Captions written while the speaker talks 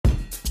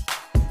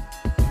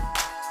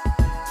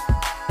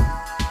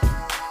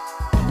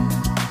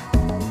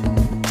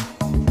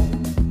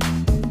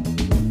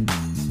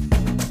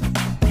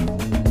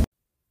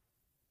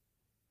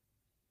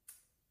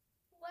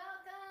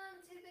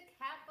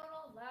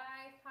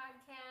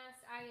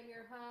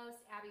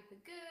host, Abby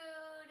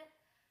Pagood.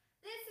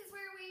 This is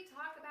where we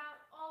talk about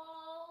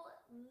all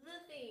the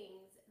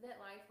things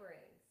that life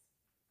brings,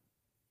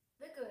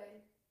 the good,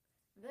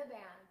 the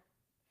bad,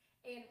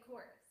 and of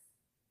course,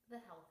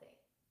 the healthy.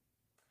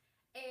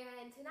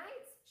 And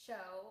tonight's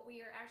show,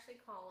 we are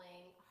actually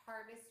calling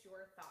Harvest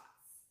Your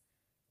Thoughts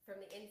from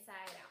the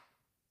Inside Out.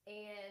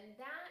 And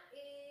that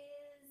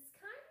is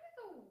kind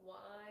of a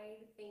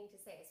wide thing to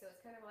say. So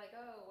it's kind of like,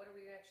 oh, what are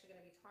we actually going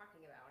to be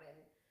talking about? And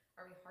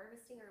are we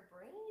harvesting our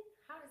brain?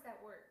 How does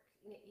that work?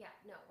 Yeah,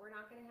 no, we're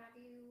not going to have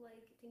you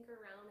like tinker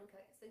around and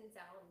cut things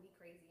out and be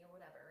crazy or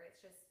whatever.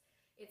 It's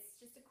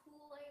just a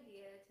cool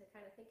idea to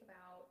kind of think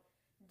about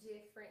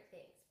different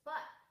things. But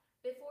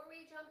before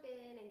we jump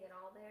in and get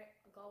all there,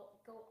 go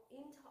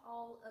into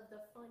all of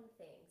the fun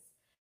things,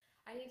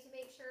 I need to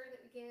make sure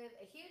that we give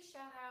a huge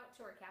shout out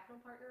to our capital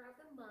partner of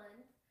the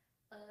month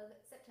of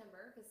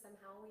September, because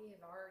somehow we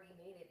have already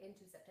made it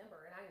into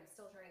September and I am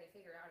still trying to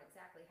figure out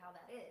exactly how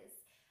that is.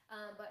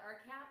 But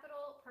our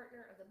capital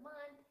partner of the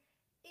month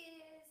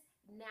is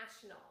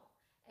National.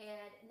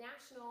 And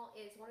National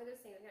is one of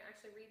those things. I'm going to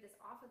actually read this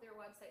off of their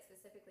website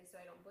specifically so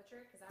I don't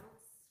butcher it because I don't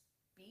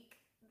speak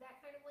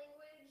that kind of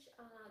language.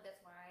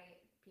 That's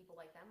why people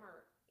like them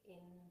are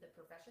in the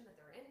profession that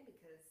they're in,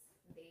 because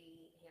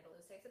they handle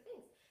those types of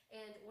things.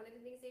 And one of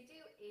the things they do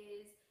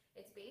is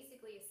it's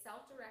basically a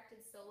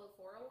self-directed solo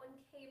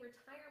 401k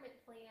retirement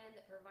plan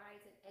that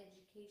provides an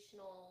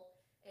educational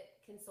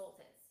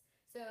consultants.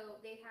 So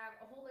they have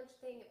a whole bunch of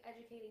things of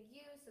educating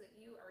you so that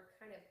you are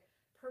kind of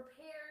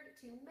prepared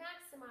to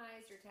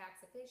maximize your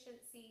tax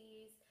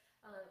efficiencies,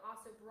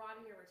 also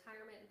broaden your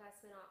retirement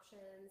investment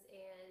options,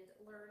 and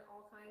learn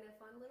all kind of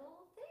fun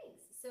little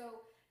things.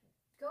 So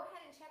go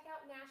ahead and check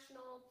out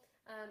National.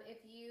 If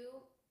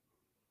you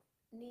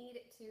need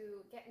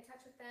to get in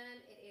touch with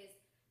them,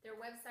 their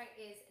website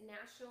is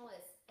National,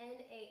 is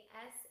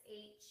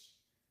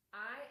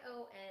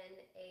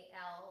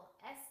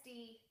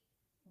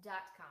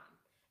NASHIONALSD.com.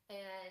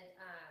 And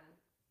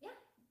yeah,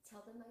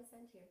 tell them I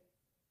sent you,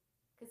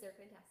 because they're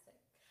fantastic.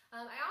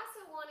 I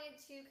also wanted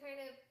to kind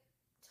of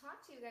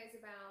talk to you guys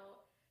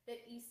about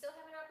that you still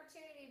have an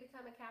opportunity to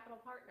become a capital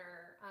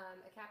partner,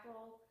 a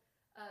capital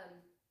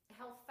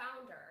health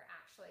founder,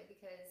 actually,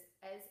 because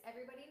as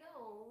everybody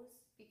knows,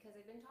 because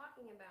I've been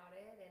talking about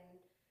it,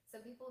 and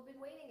some people have been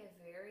waiting a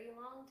very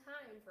long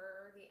time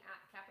for the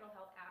Capital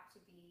Health app to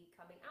be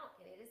coming out,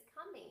 and it is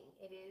coming.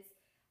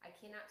 I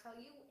cannot tell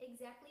you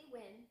exactly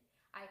when.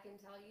 I can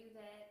tell you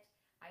that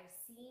I've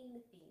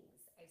seen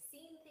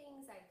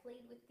things, I've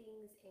played with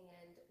things,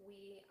 and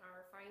we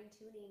are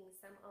fine-tuning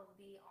some of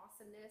the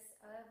awesomeness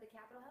of the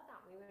Capital Health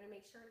app. We want to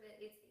make sure that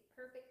it's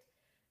perfect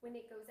when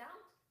it goes out,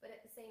 but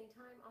at the same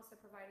time also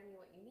providing you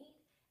what you need,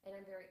 and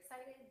I'm very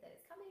excited that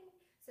it's coming.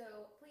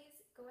 So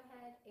please go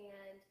ahead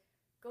and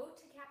go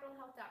to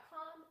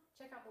capitalhealth.com,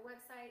 check out the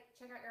website,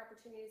 check out your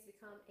opportunities to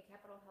become a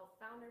Capital Health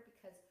founder,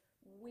 because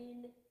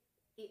when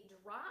it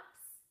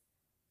drops,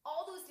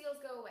 all those deals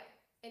go away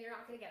and you're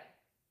not going to get them.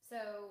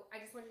 So I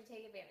just wanted to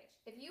take advantage.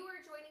 If you are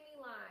joining me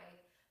live,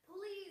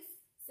 please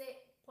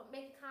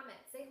make a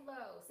comment, say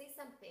hello, say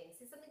something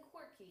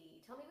quirky,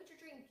 tell me what you're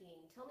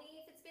drinking, tell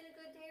me if it's been a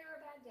good day or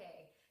a bad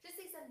day.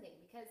 Just say something,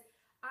 because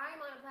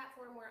I'm on a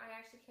platform where I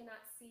actually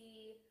cannot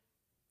see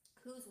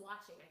who's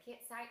watching. I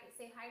can't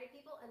say hi to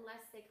people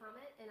unless they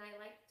comment, and I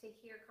like to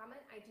hear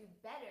comment. I do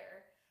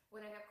better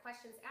when I have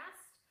questions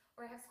asked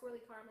or I have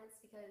squirrely comments,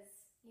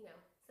 because,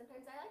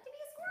 sometimes I like to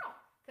be a squirrel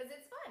because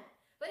it's fun.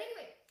 But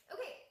anyway,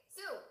 okay,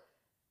 so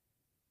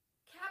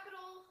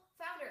Capital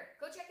Founder,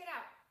 go check it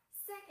out.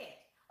 Second,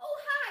 oh,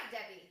 hi,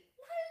 Debbie.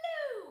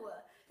 Hello.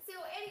 So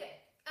anyway,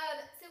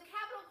 so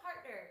Capital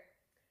Partner,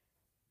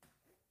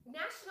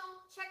 National,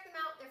 check them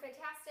out. They're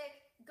fantastic.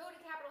 Go to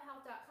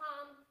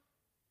capitalhealth.com.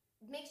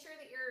 Make sure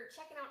that you're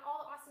checking out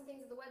all the awesome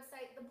things of the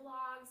website, the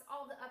blogs,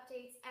 all the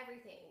updates,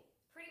 everything.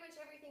 Pretty much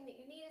everything that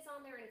you need is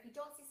on there. And if you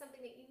don't see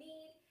something that you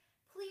need,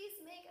 please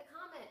make a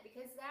comment,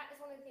 because that is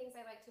one of the things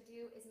I like to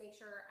do, is make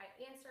sure I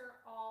answer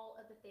all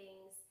of the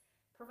things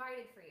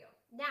provided for you.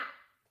 Now,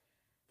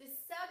 the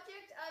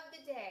subject of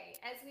the day,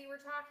 as we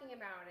were talking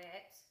about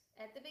it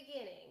at the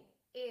beginning,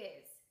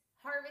 is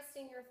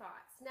harvesting your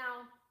thoughts.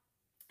 Now,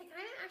 I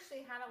kind of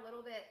actually had a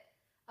little bit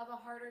of a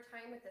harder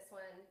time with this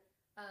one,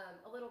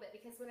 a little bit,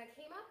 because when I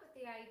came up with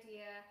the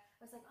idea,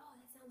 I was like, oh,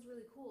 that sounds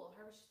really cool.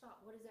 Harvest your thought.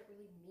 What does that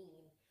really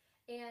mean?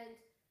 And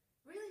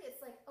really,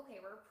 it's like,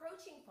 okay, we're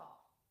approaching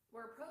fall.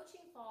 We're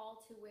approaching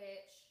fall, to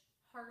which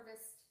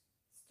harvest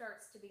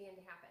starts to begin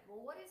to happen.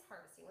 Well, what is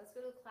harvesting? Let's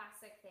go to the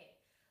classic thing.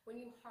 When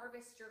you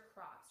harvest your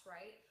crops,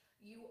 right?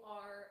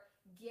 You're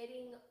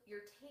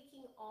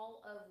taking all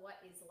of what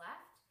is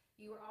left.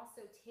 You are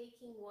also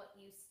taking what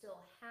you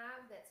still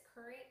have that's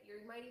current.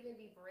 You might even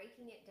be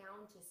breaking it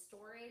down to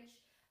storage,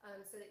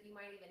 so that you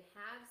might even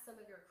have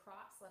some of your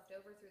crops left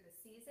over through the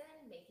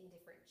season, making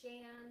different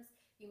jams.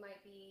 You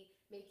might be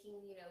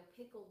making,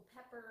 pickled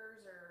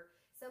peppers or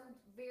some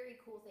very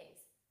cool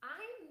things.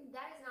 I'm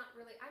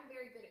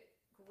very good at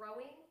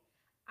growing.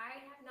 I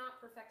have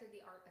not perfected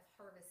the art of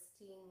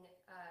harvesting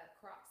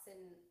crops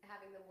and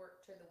having them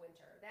work through the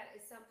winter. That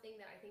is something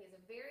that I think is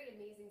a very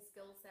amazing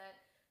skill set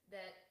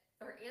that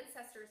our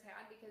ancestors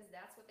had, because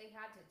that's what they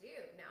had to do.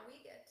 Now we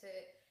get to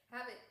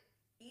have it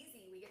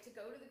easy. We get to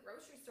go to the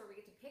grocery store. We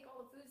get to pick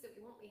all the foods that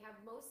we want. We have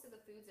most of the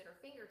foods at our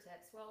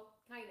fingertips. Well,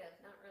 kind of,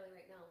 not really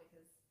right now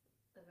because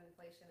of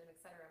inflation and et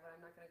cetera, but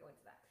I'm not going to go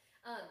into that.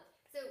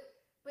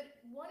 But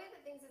one of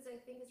the things that I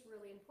think is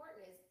really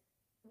important is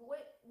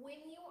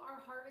when you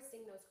are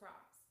harvesting those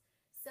crops,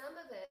 some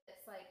of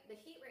it's like the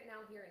heat right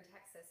now here in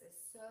Texas is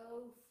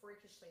so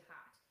freakishly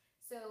hot.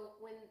 So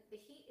when the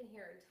heat in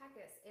here in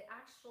Texas, it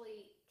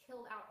actually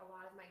killed out a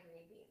lot of my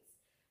green beans,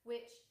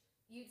 which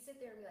you'd sit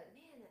there and be like,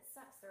 man, that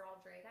sucks. They're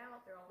all dried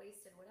out, they're all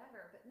wasted,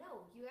 whatever. But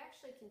no, you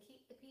actually can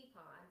keep the pea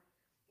pod.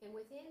 And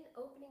within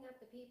opening up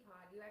the pea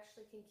pod, you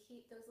actually can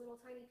keep those little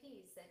tiny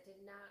peas that did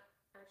not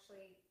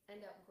actually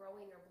end up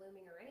growing or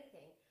blooming or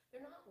anything.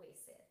 They're not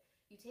wasted.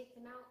 You take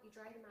them out, you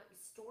dry them out, you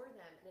store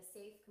them in a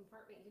safe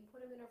compartment. You can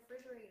put them in a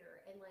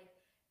refrigerator, and like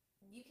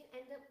you can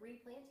end up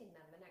replanting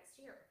them the next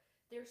year.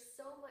 There's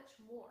so much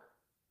more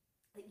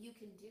that you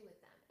can do with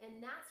them. And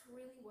that's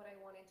really what I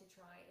wanted to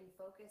try and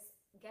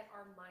get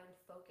our mind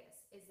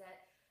focused, is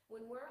that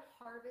when we're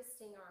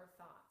harvesting our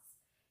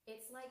thoughts,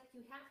 it's like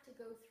you have to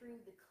go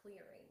through the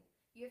clearing.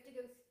 You have to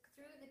go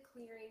through the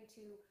clearing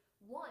to,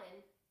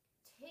 one,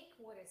 take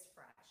what is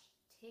fresh,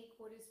 take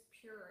what is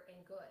pure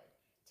and good,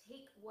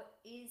 take what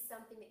is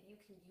something that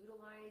you can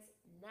utilize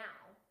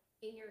now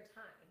in your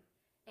time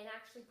and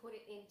actually put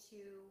it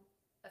into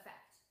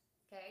effect,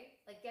 okay?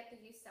 Like get the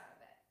use out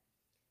of it.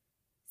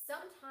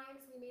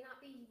 Sometimes we may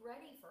not be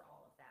ready for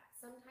all of that.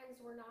 Sometimes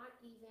we're not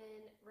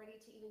even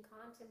ready to even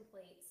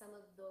contemplate some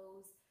of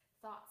those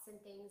thoughts and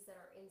things that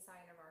are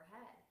inside of our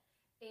head.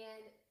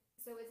 And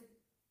so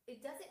it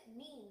doesn't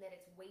mean that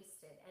it's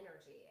wasted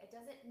energy. It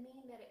doesn't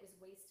mean that it was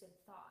wasted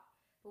thought.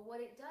 But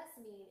what it does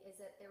mean is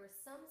that there was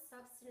some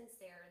substance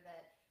there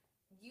that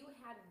you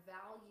had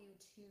value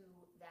to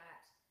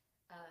that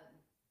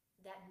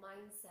that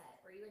mindset,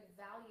 or you had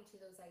value to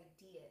those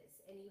ideas,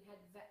 and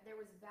there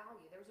was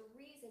value. There was a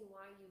reason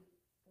why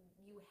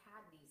you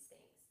had these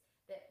things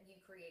that you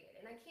created.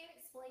 And I can't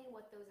explain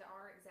what those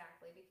are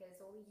exactly because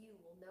only you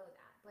will know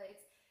that. But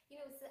it's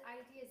the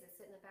ideas that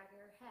sit in the back of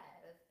your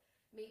head of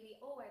maybe,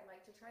 oh, I'd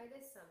like to try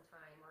this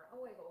sometime, or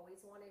oh, I've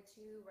always wanted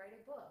to write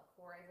a book,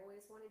 or I've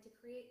always wanted to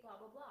create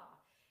blah, blah, blah.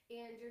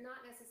 And you're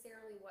not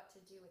necessarily what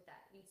to do with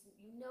that.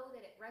 You know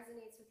that it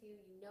resonates with you.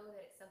 You know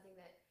that it's something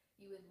that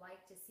you would like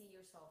to see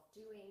yourself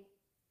doing,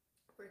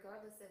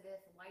 regardless of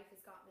if life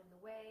has gotten in the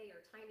way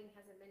or timing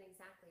hasn't been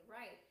exactly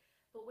right.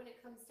 But when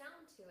it comes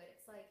down to it,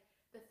 it's like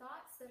the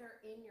thoughts that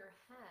are in your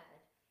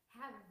head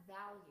have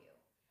value.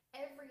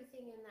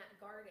 Everything in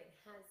that garden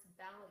has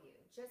value.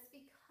 Just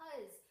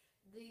because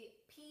the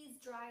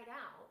peas dried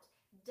out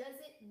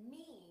doesn't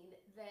mean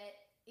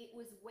that it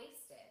was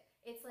wasted.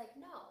 It's like,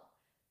 no,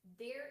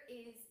 there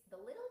is the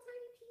little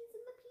tiny peas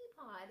in the pea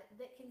pod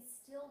that can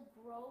still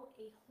grow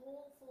a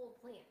whole full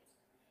plant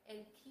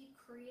and keep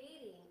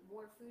creating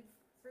more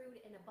food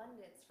and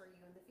abundance for you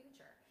in the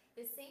future.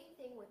 The same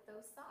thing with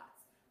those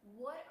thoughts.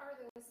 What are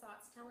those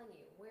thoughts telling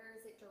you? Where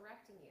is it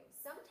directing you?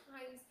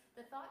 Sometimes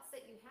the thoughts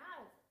that you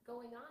have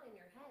going on in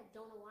your head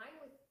don't align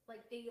with,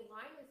 like they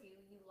align with you.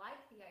 You like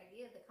the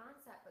idea, the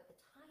concept, but the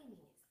timing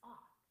is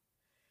off.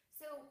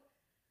 So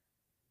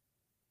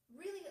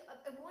really,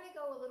 I want to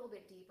go a little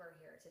bit deeper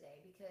here today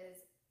because,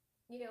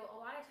 a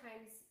lot of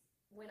times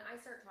when I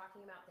start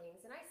talking about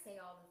things and I say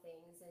all the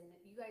things, and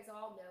you guys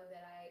all know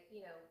that I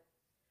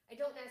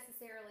don't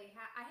necessarily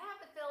I have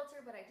a filter,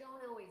 but I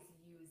don't always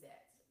use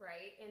it,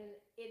 right? And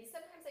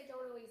sometimes I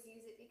don't always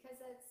use it because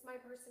that's my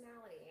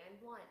personality. I'm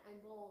blunt, I'm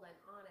bold,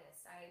 I'm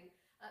honest, I'm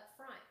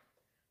upfront.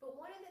 But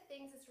one of the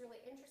things that's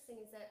really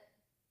interesting is that,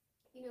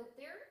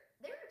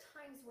 there are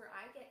times where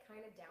I get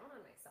kind of down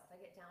on myself. I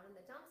get down in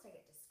the dumps, I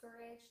get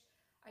discouraged.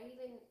 I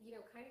even,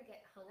 kind of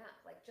get hung up.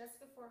 Like just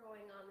before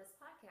going on this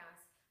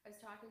podcast, I was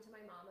talking to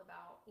my mom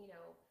about,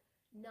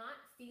 not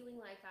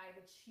feeling like I've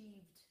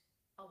achieved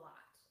a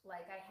lot.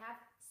 Like I have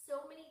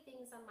so many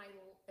things on my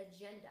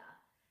agenda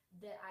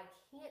that I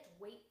can't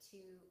wait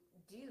to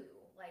do.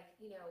 Like,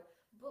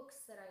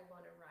 books that I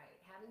want to write,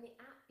 having the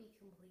app be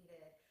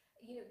completed,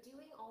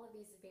 doing all of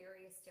these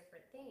various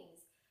different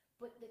things.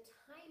 But the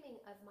timing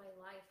of my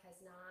life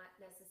has not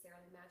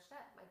necessarily matched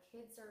up. My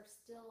kids are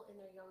still in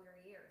their younger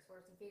years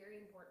where it's very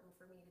important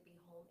for me to be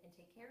home and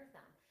take care of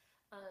them.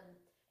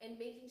 And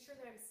making sure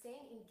that I'm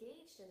staying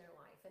engaged in their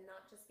life and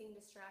not just being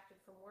distracted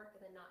from work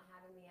and then not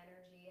having the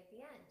energy at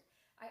the end.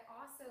 I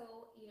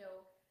also,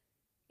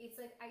 it's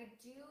like I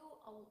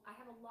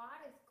have a lot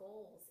of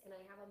goals and I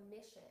have a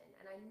mission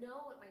and I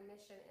know what my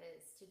mission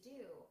is to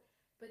do.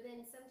 But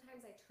then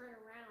sometimes I turn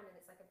around and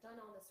it's like I've done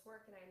all this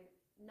work and I'm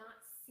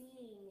not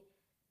seeing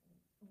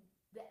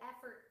the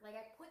effort. Like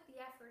I put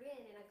the effort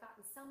in and I've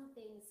gotten some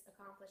things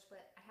accomplished,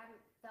 but I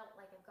haven't felt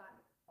like I've gotten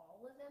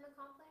all of them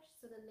accomplished.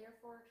 So then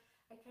therefore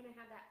I kind of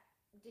have that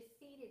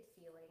defeated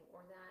feeling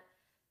or that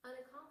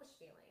unaccomplished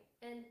feeling.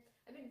 And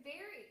I've been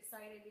very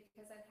excited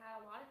because I've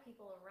had a lot of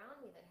people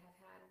around me that have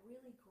had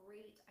really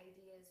great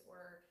ideas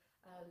or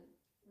um,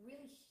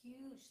 really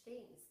huge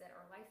things that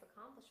are life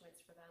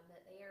accomplishments for them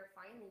that they are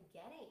finally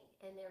getting,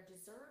 and they're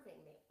deserving.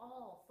 They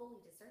all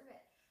fully deserve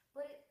it.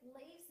 But it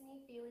leaves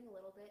me feeling a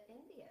little bit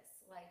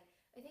envious. Like,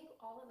 I think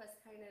all of us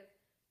kind of,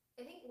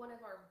 I think one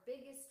of our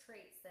biggest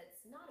traits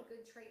that's not a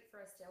good trait for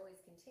us to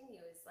always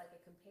continue is like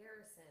a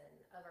comparison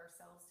of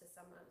ourselves to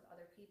some of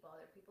other people,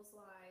 other people's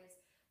lives,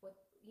 what,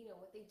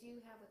 what they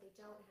do have, what they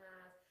don't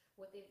have,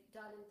 what they've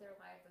done with their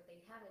life, what they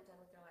haven't done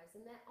with their lives.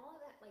 And that all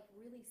of that like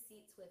really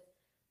seats with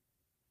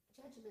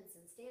judgments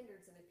and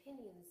standards and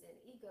opinions and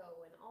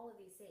ego and all of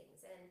these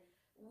things. And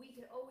we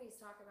could always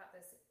talk about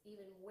this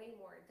even way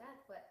more in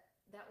depth, but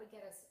that would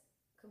get us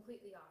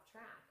completely off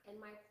track. And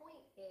my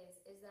point is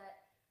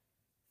that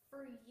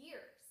for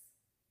years,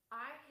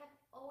 I have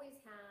always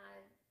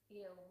had,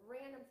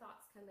 random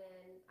thoughts come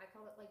in. I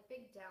call it like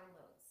big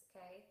downloads,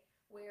 okay?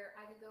 Where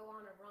I could go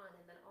on a run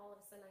and then all of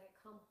a sudden I could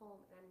come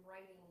home and I'm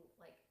writing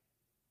like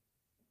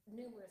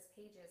numerous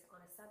pages on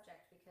a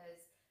subject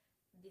because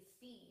the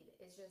feed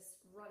is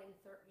just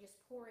just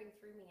pouring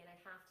through me, and I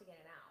have to get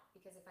it out,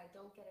 because if I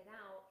don't get it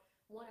out,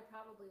 one, I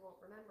probably won't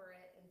remember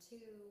it, and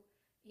two,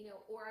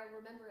 or I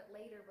remember it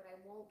later, but I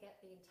won't get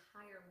the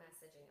entire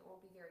messaging. It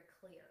won't be very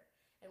clear.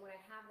 And when I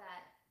have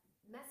that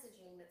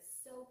messaging that's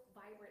so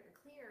vibrant and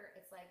clear,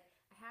 it's like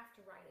I have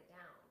to write it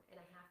down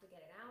and I have to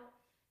get it out.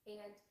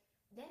 And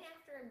then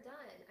after I'm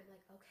done, I'm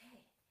like, okay,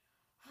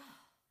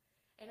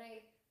 and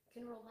I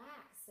can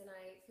relax and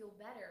I feel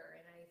better,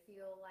 and I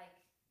feel like,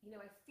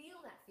 I feel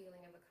that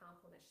feeling of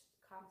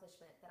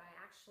accomplishment that I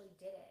actually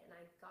did it and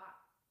I got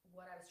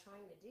what I was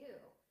trying to do.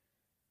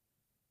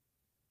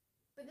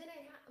 But then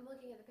I'm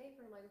looking at the paper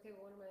and I'm like, okay,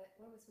 well, what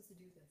am I supposed to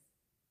do with this?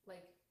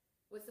 Like,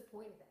 what's the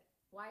point of it?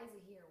 Why is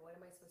it here? What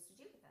am I supposed to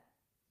do with it?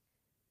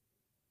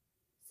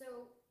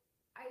 So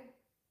I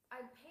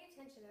pay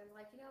attention, and I'm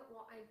like,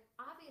 well, I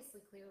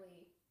obviously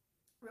clearly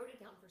wrote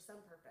it down for some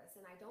purpose,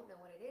 and I don't know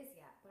what it is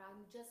yet, but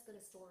I'm just going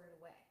to store it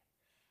away.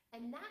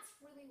 And that's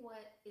really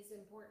what is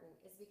important,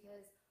 is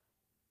because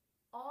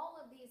all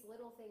of these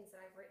little things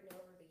that I've written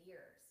over the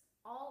years,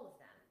 all of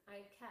them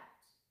I've kept.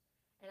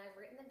 And I've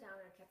written them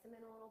down, and I've kept them in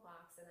a little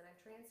box, and then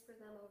I've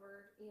transferred them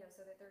over,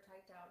 so that they're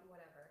typed out and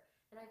whatever.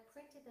 And I've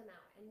printed them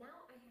out. And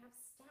now I have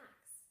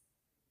stacks,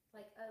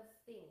 like, of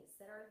things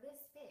that are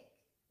this big,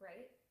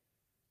 right?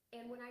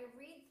 And when I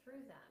read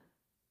through them,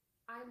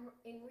 I'm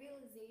in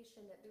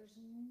realization that there's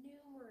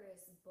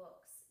numerous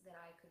books that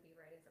I could be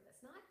writing from this.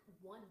 Not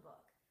one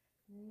book,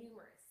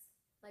 numerous,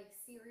 like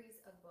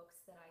series of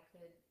books that I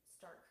could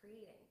start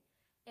creating.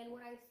 And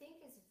what I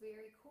think is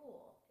very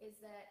cool is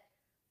that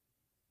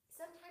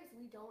sometimes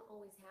we don't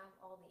always have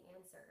all the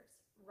answers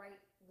right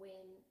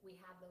when we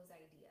have those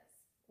ideas.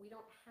 We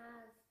don't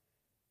have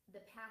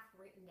the path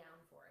written down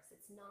for us.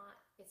 It's not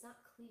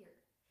clear,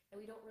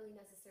 and we don't really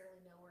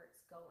necessarily know where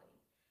it's going.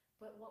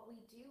 But what we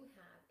do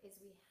have is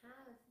we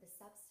have the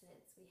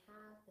substance, we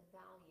have the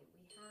value,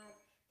 we have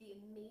the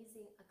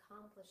amazing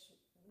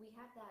accomplishment, we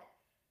have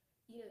that,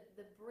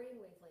 the brain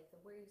wavelength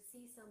of where you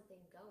see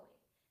something going.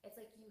 It's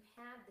like you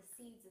have the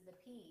seeds of the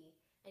pea,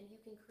 and you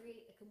can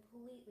create a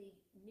completely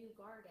new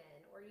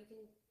garden, or you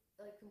can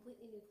like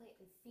completely new plant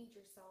and feed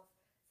yourself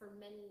for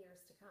many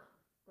years to come,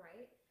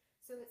 right?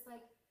 So it's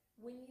like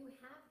when you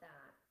have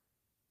that,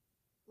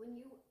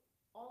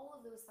 all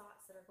of those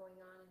thoughts that are going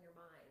on in your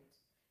mind,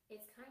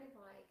 it's kind of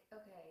like,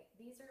 okay,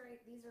 these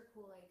are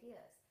cool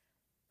ideas.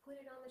 Put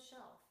it on the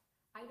shelf.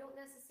 I don't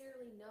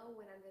necessarily know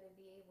when I'm going to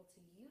be able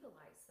to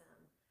utilize them,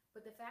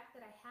 but the fact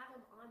that I have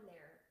them on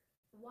there,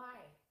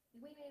 why?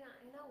 We may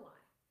not know why.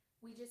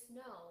 We just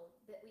know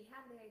that we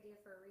have the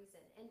idea for a reason.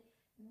 And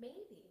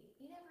maybe,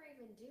 you never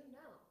even do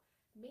know,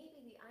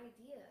 maybe the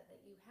idea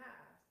that you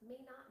have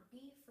may not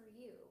be for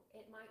you.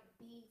 It might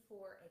be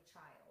for a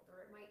child,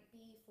 or it might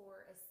be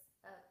for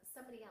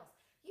somebody else.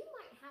 You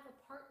might have a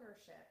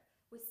partnership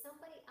with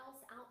somebody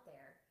else out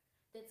there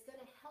that's going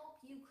to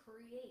help you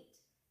create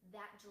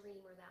that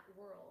dream or that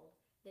world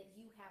that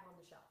you have on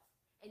the shelf,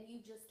 and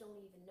you just don't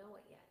even know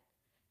it yet.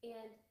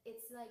 And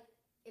it's like,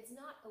 it's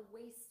not a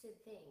wasted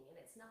thing, and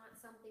it's not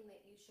something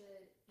that you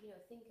should,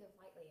 think of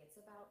lightly. It's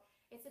about,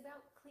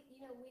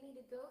 we need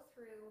to go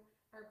through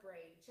our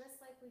brain just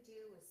like we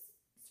do with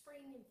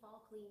spring and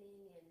fall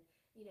cleaning and,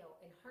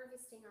 and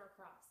harvesting our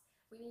crops.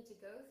 We need to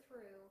go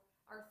through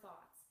our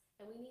thoughts,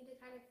 and we need to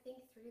kind of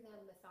think through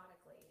them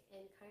methodically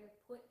and kind of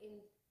put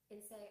in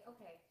and say,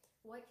 okay,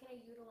 what can I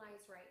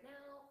utilize right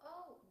now?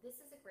 Oh,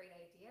 this is a great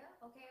idea.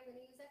 Okay, I'm going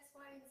to use X,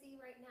 Y, and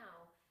Z right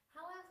now.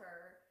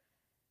 However,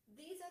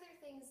 these other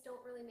things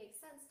don't really make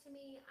sense to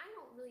me. I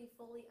don't really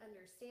fully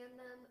understand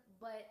them,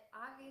 but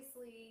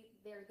obviously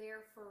they're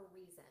there for a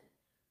reason.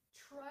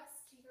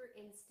 Trust your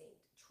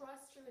instinct.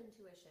 Trust your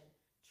intuition.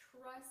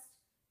 Trust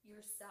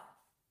yourself.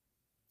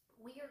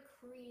 We are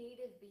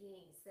creative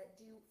beings that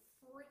do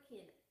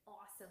freaking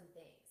awesome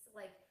things.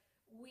 Like,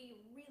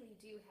 we really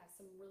do have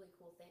some really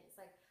cool things.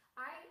 Like,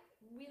 I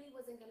really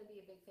wasn't going to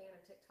be a big fan of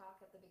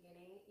TikTok at the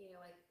beginning,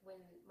 like when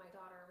my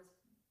daughter was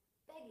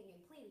begging and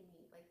pleading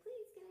me, like,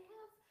 please can I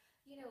have,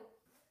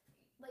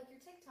 like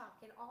your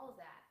TikTok and all of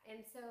that. And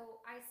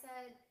so I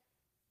said,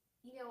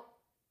 you know,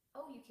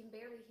 oh, you can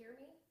barely hear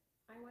me?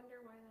 I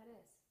wonder why that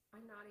is.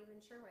 I'm not even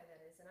sure why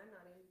that is, and I'm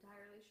not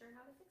entirely sure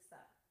how to fix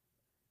that.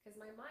 Because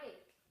my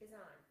mic is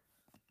on.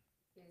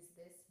 Is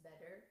this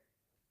better?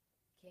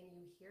 Can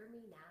you hear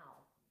me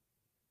now?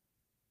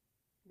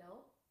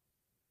 No?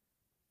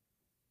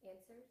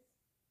 Answers?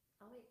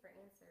 I'll wait for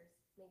answers.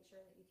 Make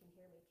sure that you can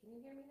hear me. Can you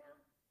hear me now?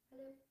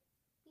 Hello?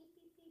 Beep,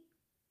 beep, beep.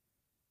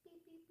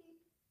 Beep, beep,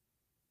 beep.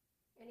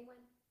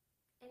 Anyone?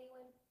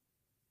 Anyone?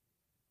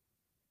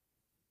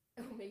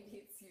 Oh,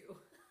 maybe it's you.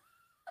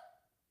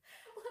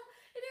 Well,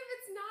 and if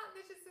it's not,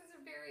 this just is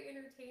a very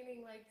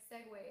entertaining like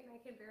segue, and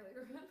I can barely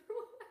remember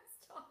what I was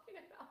talking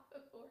about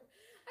before.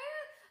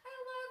 I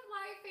love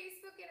live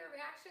Facebook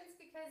interactions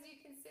because you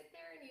can sit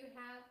there and you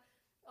have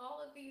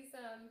all of these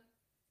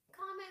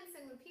comments,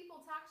 and when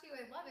people talk to you,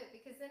 I love it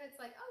because then it's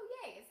like, oh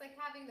yay, it's like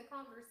having the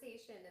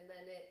conversation, and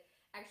then it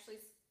actually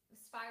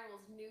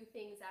spirals new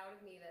things out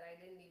of me that I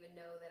didn't even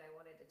know that I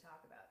wanted to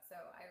talk about. So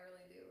I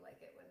really do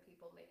like it when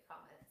people make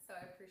comments, so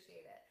I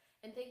appreciate it.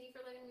 And thank you for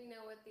letting me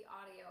know with the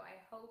audio.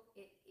 I hope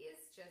it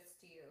is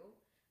just you.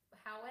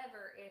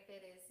 However, if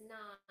it is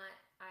not,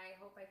 I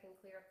hope I can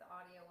clear up the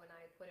audio when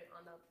I put it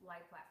on the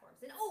live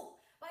platforms. And oh,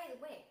 by the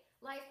way,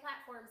 live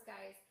platforms,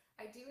 guys,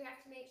 I do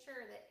have to make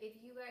sure that if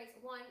you guys,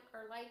 one,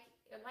 are liking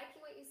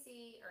what you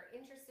see, or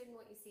interested in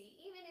what you see,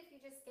 even if you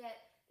just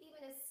get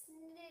even a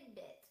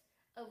snippet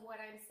of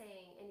what I'm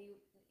saying and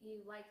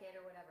you like it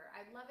or whatever,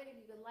 I'd love it if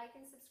you could like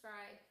and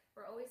subscribe.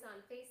 We're always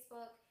on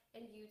Facebook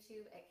and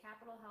YouTube at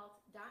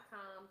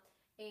capitalhealth.com,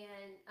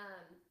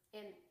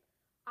 and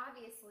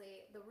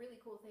obviously the really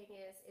cool thing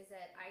is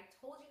that I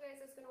told you guys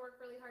I was going to work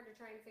really hard to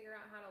try and figure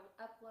out how to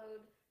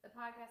upload the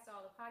podcast to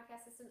all the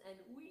podcast systems, and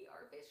we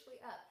are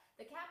officially up.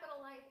 The Capital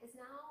Life is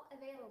now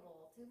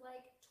available to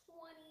like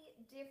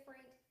 20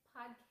 different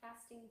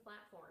podcasting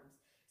platforms.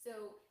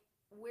 So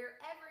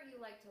wherever you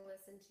like to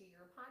listen to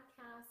your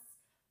podcasts,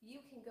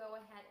 you can go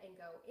ahead and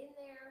go in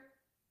there.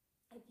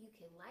 If you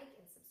can like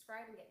and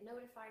subscribe and get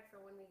notified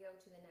for when we go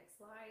to the next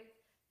live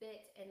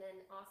bit, and then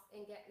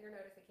and get your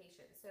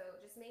notifications. So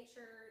just make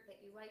sure that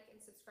you like and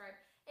subscribe.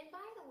 And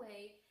by the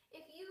way,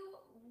 if you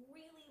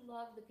really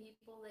love the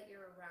people that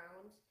you're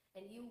around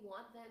and you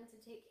want them to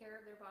take care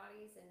of their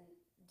bodies and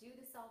do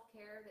the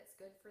self-care that's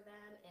good for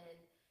them, and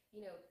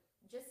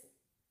just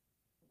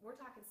we're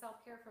talking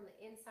self-care from the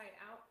inside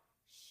out,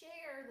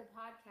 share the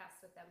podcast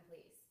with them,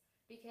 please,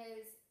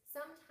 because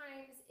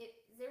sometimes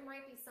there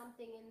might be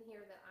something in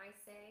here that I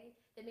say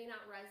that may not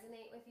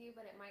resonate with you,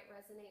 but it might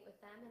resonate with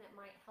them, and it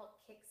might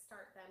help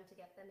kickstart them to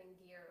get them in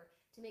gear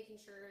to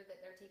making sure that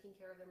they're taking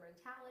care of their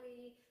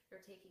mentality,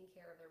 they're taking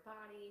care of their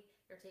body,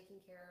 they're taking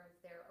care of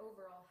their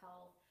overall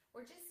health,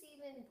 or just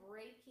even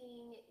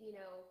breaking,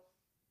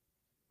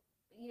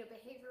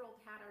 behavioral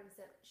patterns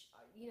that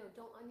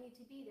don't need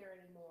to be there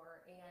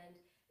anymore, and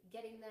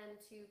getting them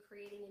to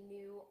creating a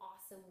new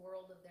awesome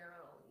world of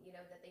their own,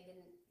 that they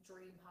didn't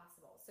dream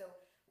possible. So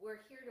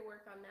we're here to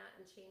work on that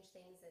and change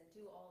things and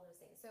do all those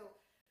things. So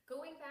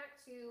going back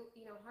to,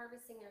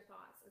 harvesting your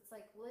thoughts, it's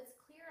like, let's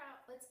clear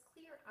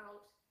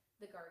out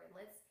the garden.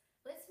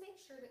 Let's make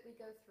sure that we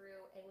go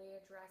through and we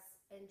address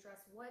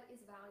what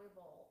is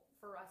valuable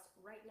for us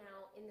right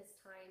now in this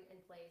time and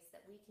place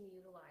that we can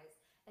utilize.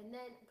 And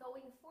then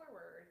going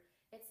forward,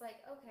 it's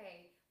like,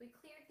 okay, we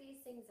cleared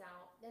these things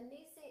out, then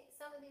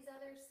some of these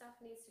other stuff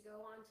needs to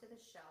go onto the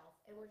shelf,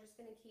 and we're just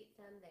going to keep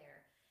them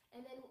there.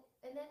 And then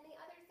the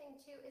other thing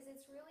too is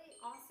it's really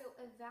also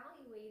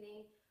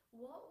evaluating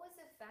what was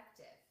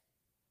effective.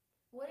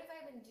 What have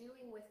I been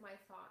doing with my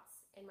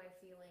thoughts and my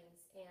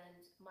feelings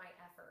and my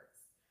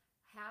efforts?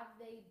 Have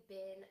they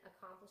been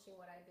accomplishing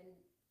what I've been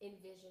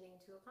envisioning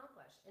to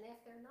accomplish? And if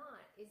they're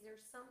not, is there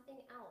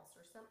something else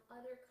or some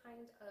other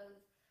kind of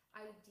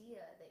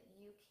idea that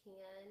you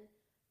can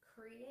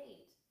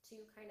create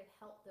to kind of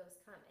help those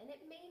come? And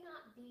it may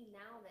not be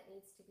now that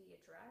needs to be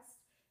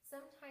addressed.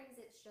 Sometimes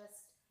it's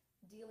just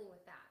dealing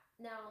with that.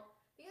 Now,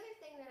 the other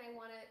thing that I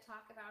want to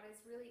talk about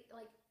is really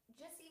like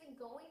just even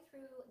going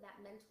through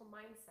that mental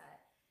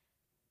mindset.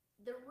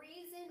 The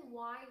reason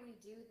why we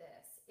do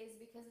this is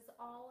because it's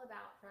all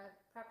about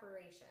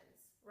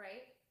preparations,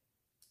 right?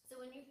 So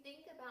when you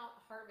think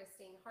about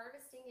harvesting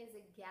is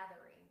a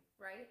gathering,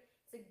 right?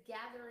 It's a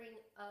gathering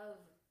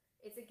of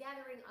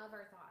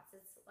our thoughts.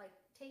 It's like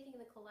taking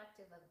the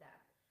collective of them.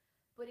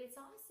 But it's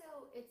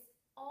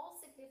all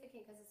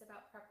significant because it's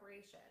about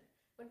preparation.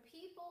 When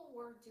people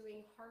were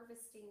doing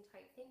harvesting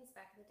type things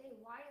back in the day,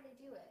 why did they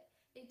do it?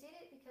 They did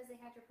it because they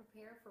had to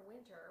prepare for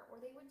winter,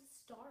 or they would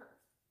starve.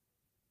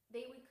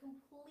 They would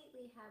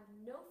completely have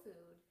no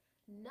food,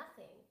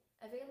 nothing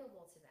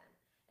available to them.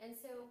 And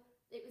so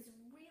it was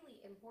really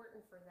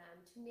important for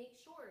them to make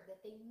sure that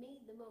they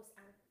made the most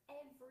out of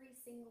every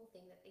single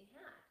thing that they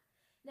had.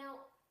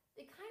 Now,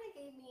 it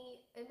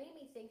made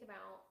me think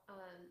about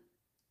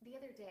the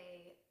other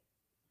day,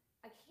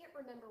 I can't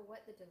remember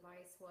what the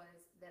device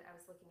was that I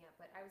was looking at,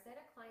 but I was at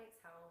a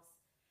client's house,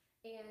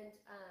 and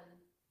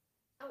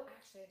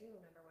actually I do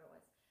remember what it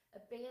was.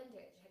 A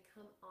bandage had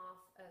come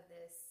off of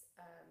this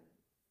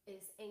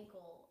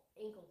ankle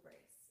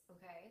brace,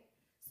 okay?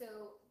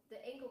 So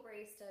the ankle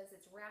brace does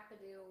its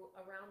rapidoo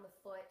around the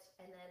foot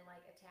and then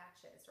like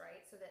attaches,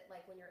 right? So that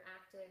like when you're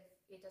active,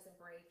 it doesn't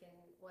break and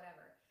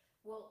whatever.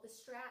 Well, the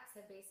straps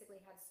have basically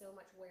had so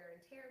much wear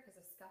and tear because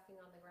of scuffing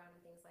on the ground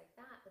and things like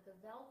that that the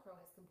Velcro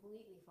has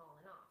completely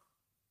fallen off.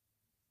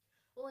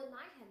 Well, in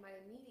my head, my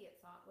immediate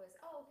thought was,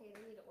 oh, okay,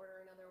 they need to order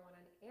another one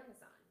on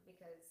Amazon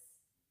because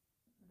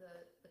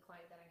the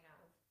client that I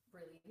have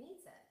really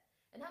needs it.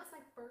 And that was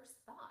my first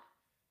thought.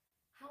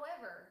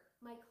 However,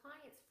 my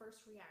client's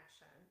first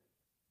reaction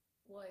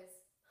was,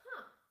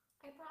 huh,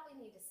 I probably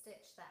need to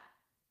stitch that.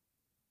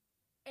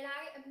 And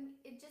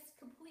it just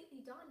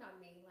completely dawned on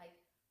me like,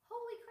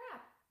 holy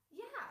crap,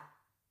 yeah,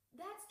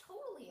 that's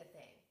totally a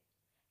thing.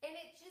 And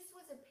it just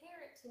was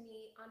apparent to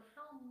me on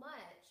how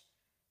much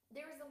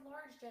there is a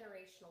large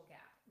generational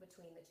gap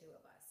between the two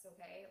of us,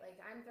 okay? Like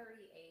I'm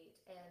 38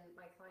 and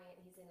my client,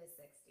 he's in his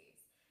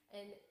 60s.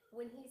 And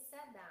when he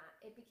said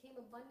that, it became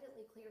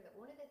abundantly clear that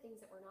one of the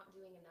things that we're not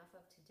doing enough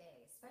of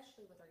today,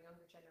 especially with our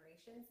younger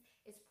generations,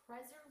 is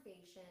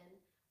preservation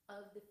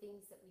of the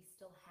things that we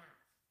still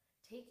have,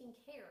 taking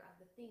care of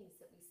the things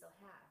that we still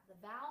have,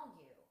 the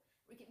value,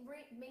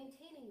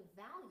 maintaining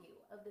value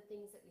of the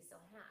things that we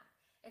still have.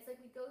 It's like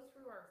we go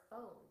through our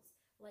phones,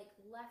 like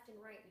left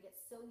and right. We get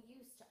so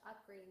used to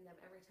upgrading them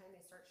every time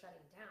they start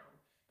shutting down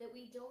that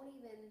we don't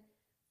even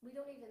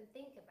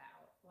think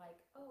about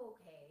like, oh,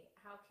 okay,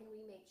 how can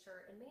we make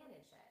sure and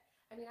manage it?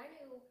 I mean, I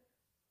think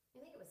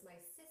it was my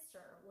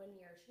sister one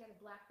year, she had a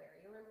BlackBerry.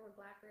 You remember when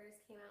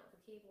BlackBerries came out with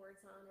the keyboards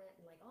on it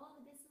and like all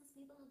the business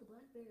people had the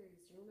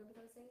BlackBerries. Do you remember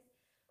those days?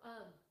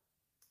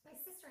 My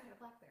sister had a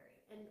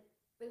BlackBerry, and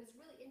it was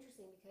really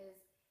interesting because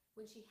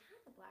when she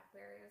had the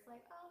BlackBerry, I was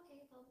like, oh,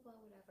 okay, blah, blah,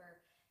 blah,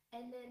 whatever.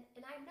 And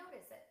I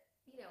noticed that,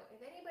 if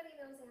anybody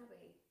knows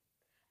Abby,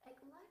 like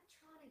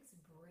electronics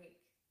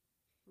break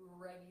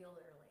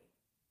regularly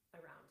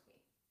around me,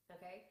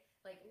 okay?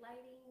 Like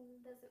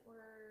lighting doesn't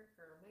work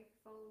or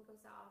microphone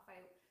goes off.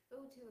 I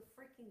go to a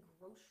freaking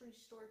grocery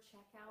store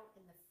checkout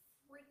and the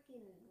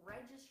freaking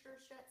register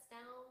shuts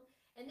down.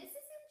 And this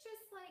isn't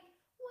just like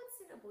once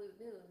in a blue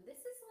moon. This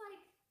is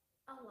like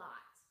a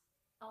lot.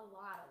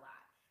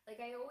 Like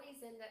I always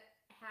end up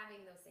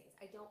having those things.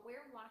 I don't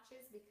wear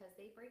watches because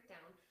they break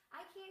down.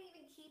 I can't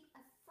even keep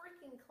a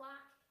freaking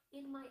clock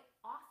in my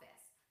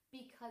office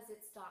because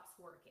it stops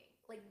working.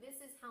 Like this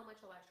is how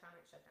much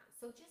electronics shut down.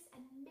 So just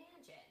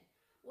imagine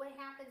what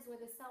happens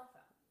with a cell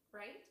phone,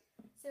 right?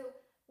 So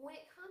when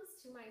it comes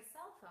to my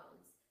cell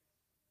phones,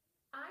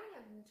 I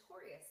am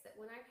notorious that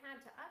when I've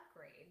had to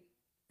upgrade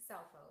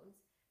cell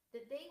phones,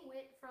 that they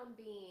went from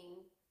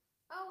being,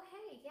 oh,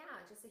 hey,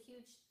 yeah, just a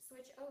huge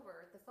switch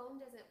over. The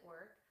phone doesn't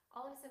work.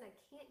 All of a sudden, I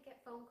can't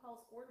get phone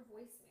calls or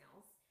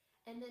voicemails.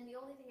 And then the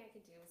only thing I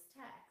could do is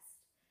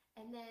text.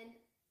 And then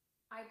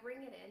I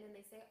bring it in and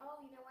they say, oh,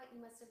 you know what? You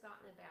must have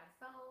gotten a bad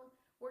phone.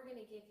 We're going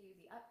to give you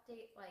the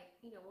update, like,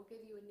 we'll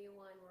give you a new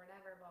one or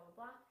whatever, blah, blah,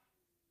 blah.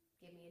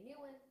 Give me a new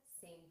one.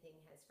 Same thing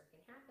has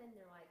freaking happened.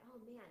 They're like, oh,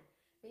 man,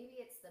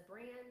 maybe it's the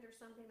brand or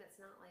something that's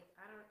not like,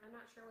 I'm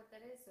not sure what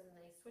that is. So then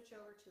they switch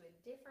over to a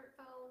different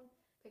phone,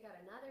 pick out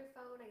another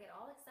phone. I get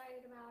all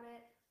excited about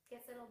it.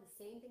 Get settled, the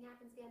same thing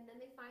happens again.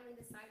 Then they finally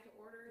decide to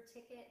order a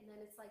ticket, and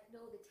then it's like,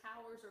 no, the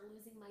towers are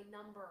losing my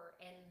number,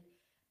 and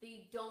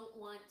they don't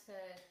want to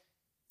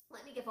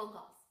let me get phone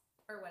calls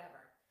or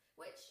whatever.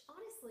 Which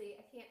honestly,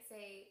 I can't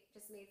say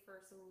just made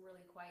for some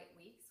really quiet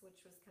weeks,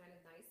 which was kind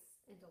of nice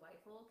and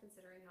delightful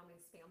considering how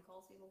many spam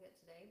calls people get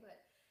today. But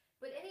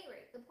at any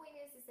rate, the point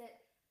is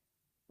that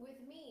with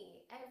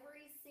me,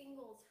 every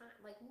single time,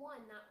 like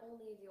one, not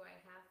only do I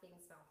have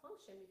things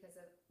malfunction because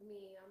of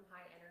me, I'm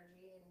high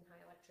energy and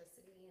high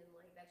electricity, and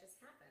like that just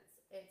happens.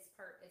 It's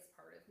part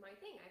of my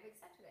thing. I've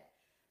accepted it.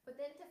 But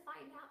then to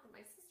find out that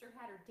my sister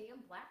had her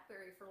damn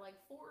BlackBerry for like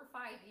 4 or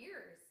 5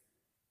 years,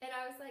 and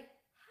I was like,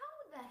 how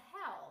the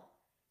hell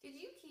did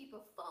you keep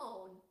a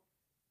phone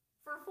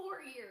for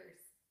 4 years?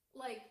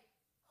 Like,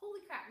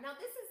 holy crap. Now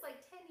this is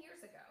like 10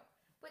 years ago,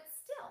 but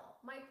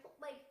still,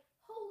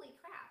 holy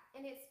crap.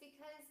 And it's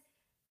because,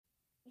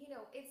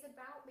 it's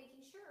about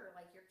making sure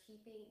like you're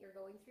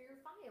going through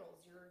your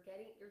files, you're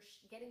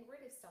getting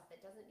rid of stuff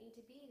that doesn't need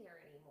to be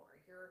there anymore.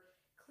 You're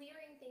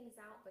clearing things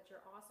out, but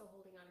you're also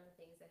holding on to the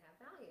things that have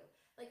value.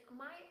 Like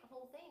my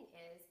whole thing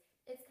is,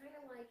 it's kind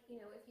of like,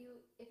 if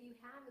you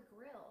have a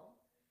grill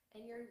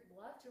and you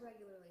love to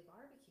regularly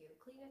barbecue,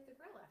 clean up the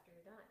grill after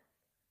you're done.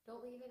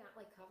 Don't leave it out,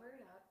 like cover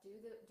it up, do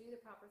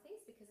the proper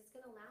things because it's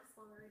going to last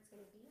longer, it's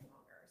going to be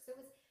longer. So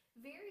it's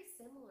very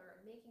similar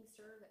of making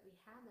sure that we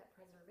have that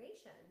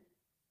preservation,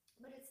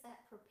 but it's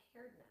that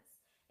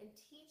preparedness and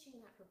teaching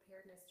that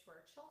preparedness to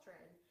our children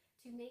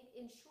to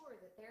ensure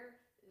that they're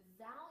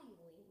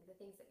valuing the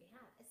things that we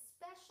have,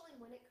 especially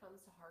when it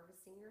comes to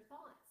harvesting your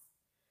thoughts.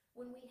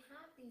 When we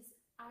have these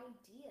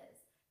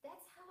ideas,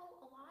 that's how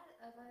a lot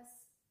of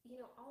us,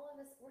 all of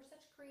us, we're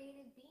such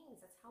creative beings.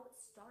 That's how it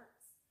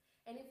starts.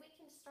 And if we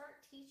can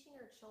start teaching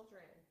our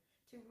children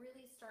to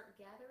really start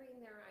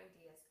gathering their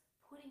ideas,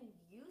 putting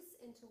use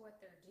into what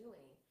they're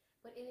doing,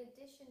 but in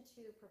addition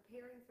to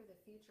preparing for the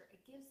future,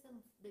 it gives them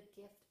the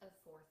gift of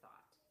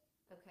forethought,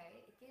 okay?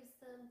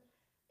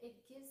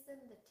 gives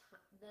them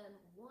them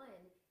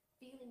one,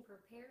 feeling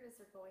prepared as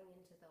they're going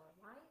into their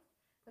life,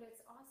 but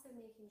it's also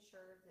making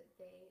sure that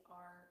they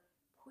are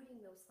putting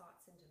those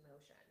thoughts into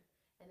motion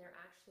and they're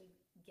actually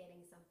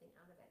getting something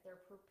out of it.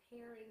 They're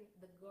preparing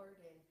the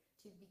garden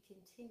to be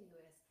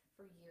continuous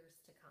for years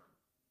to come,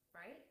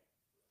 right?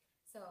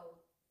 So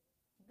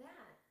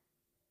that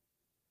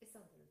is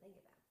something to think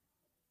about.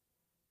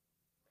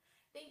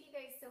 Thank you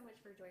guys so much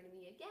for joining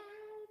me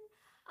again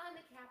on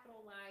the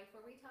Capital Life,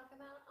 where we talk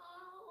about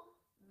all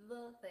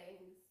the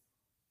things,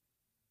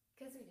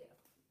 because we do,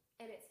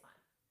 and it's fun,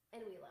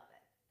 and we love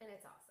it, and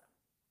it's awesome.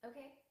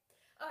 Okay?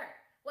 All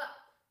right. Well,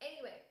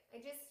 anyway,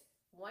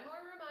 one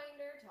more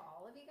reminder to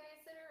all of you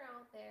guys that are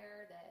out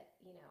there that,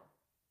 you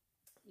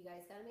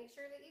guys got to make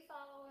sure that you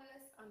follow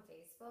us on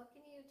Facebook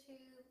and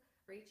YouTube.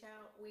 Reach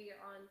out. We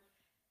are on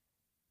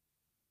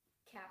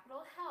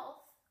Capital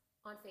Health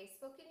on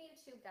Facebook and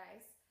YouTube,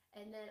 guys.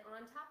 And then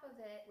on top of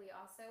it, we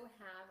also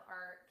have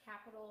our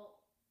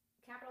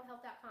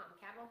capitalhealth.com.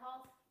 Capital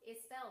Health is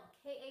spelled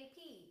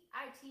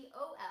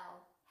KAPITOL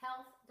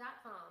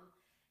health.com.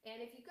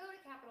 And if you go to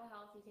Capital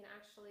Health, you can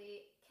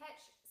actually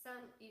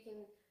you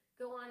can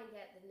go on and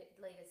get the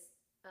latest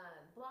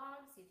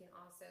blogs. You can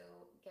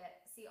also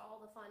see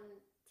all the fun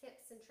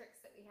tips and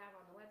tricks that we have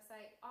on the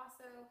website.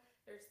 Also,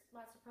 there's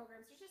lots of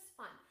programs. It's just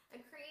fun.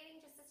 I'm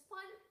creating just this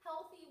fun,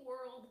 healthy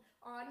world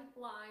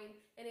online,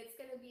 and it's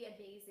going to be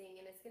amazing,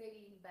 and it's going to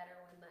be even better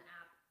when the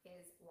app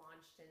is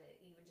launched and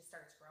it even just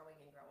starts growing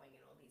and growing, and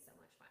it'll be so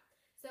much fun.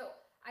 So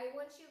I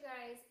want you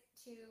guys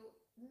to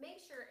make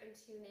sure and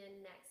tune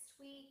in next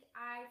week.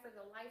 I, for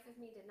the life of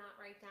me, did not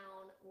write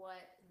down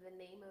what the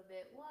name of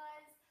it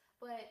was,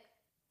 but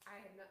I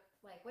have no,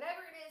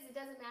 whatever it is, it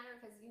doesn't matter,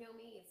 because you know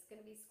me, it's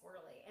going to be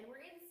squirrely. And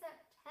we're in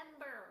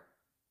September.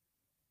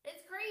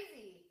 It's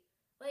crazy.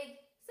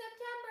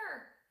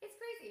 September. It's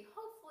crazy.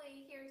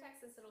 Hopefully here in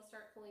Texas it'll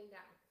start cooling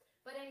down.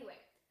 But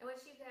anyway, I want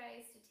you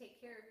guys to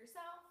take care of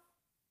yourself.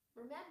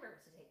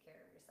 Remember to take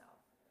care of yourself,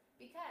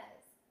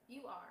 because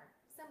you are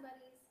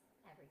somebody's